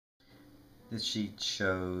This sheet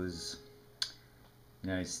shows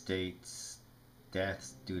United States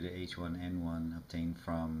deaths due to H1N1 obtained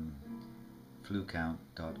from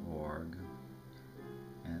flucount.org,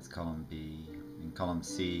 and it's column B. In column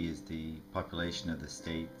C is the population of the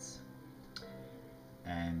states,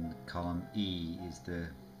 and column D is the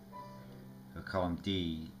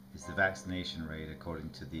vaccination rate according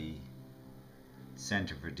to the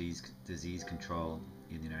Center for Disease Control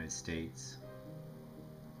in the United States.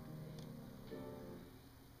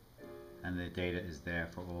 And the data is there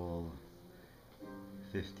for all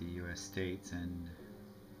 50 US states, and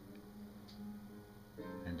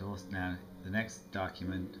also now the next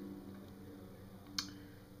document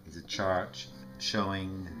is a chart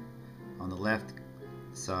showing on the left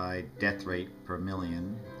side death rate per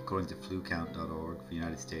million according to flucount.org for the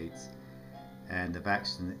United States, and the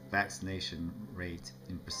vaccination rate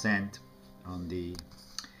in percent on the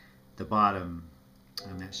bottom,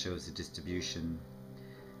 and that shows the distribution.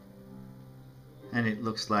 And it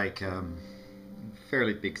looks like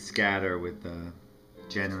fairly big scatter with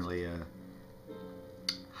generally a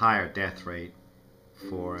higher death rate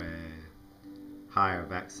for a higher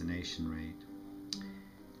vaccination rate.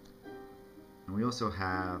 And we also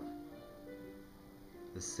have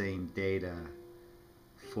the same data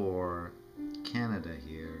for Canada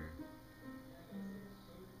here.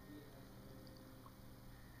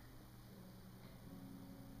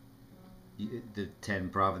 The 10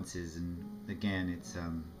 provinces, and again it's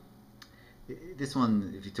this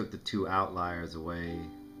one, if you took the two outliers away,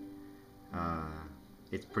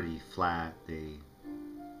 it's pretty flat. The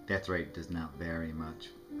death rate does not vary much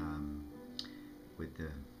with the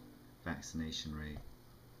vaccination rate.